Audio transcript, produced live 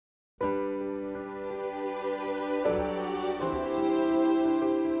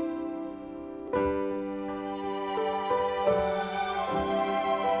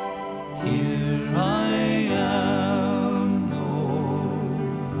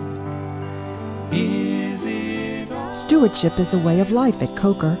Stewardship is a way of life at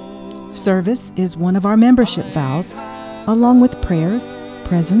Coker. Service is one of our membership vows, along with prayers,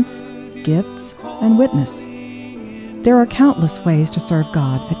 presents, gifts, and witness. There are countless ways to serve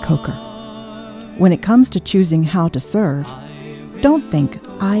God at Coker. When it comes to choosing how to serve, don't think,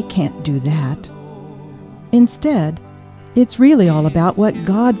 "I can't do that." Instead, it's really all about what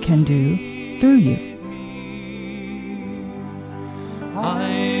God can do through you.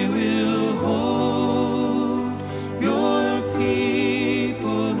 I will hold your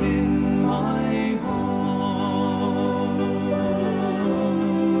people in my heart.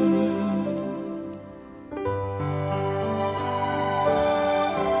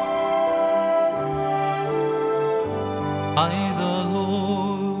 I, the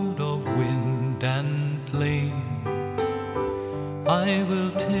Lord of wind and flame, I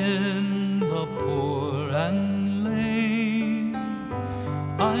will tend the poor and lame.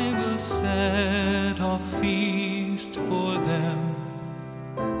 I will set a feast for them,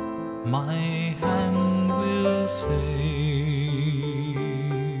 my hand will save.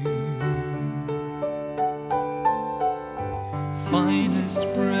 Finest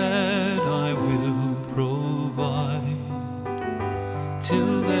bread I will provide,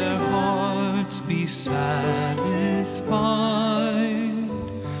 till their hearts be satisfied.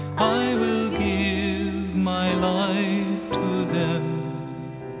 I will give my life to them.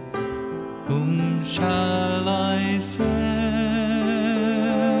 Whom shall I send?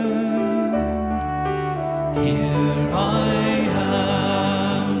 Here I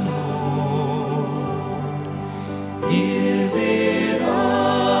am, Lord. Is it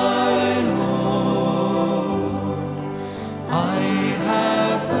I, Lord? I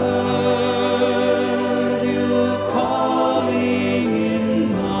have heard you calling in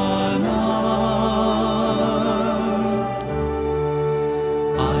the night.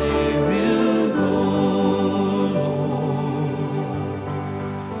 I will go, Lord,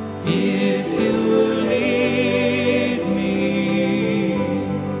 if you lead me.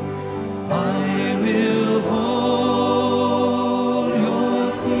 I will hold your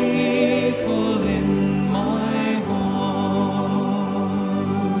people in my heart.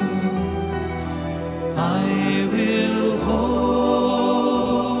 I will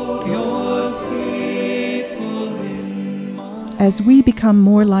hold your people in my As we become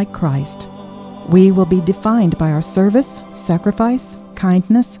more like Christ, we will be defined by our service, sacrifice,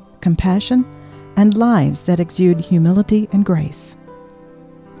 kindness, compassion, and lives that exude humility and grace.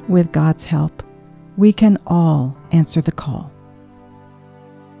 With God's help, we can all answer the call.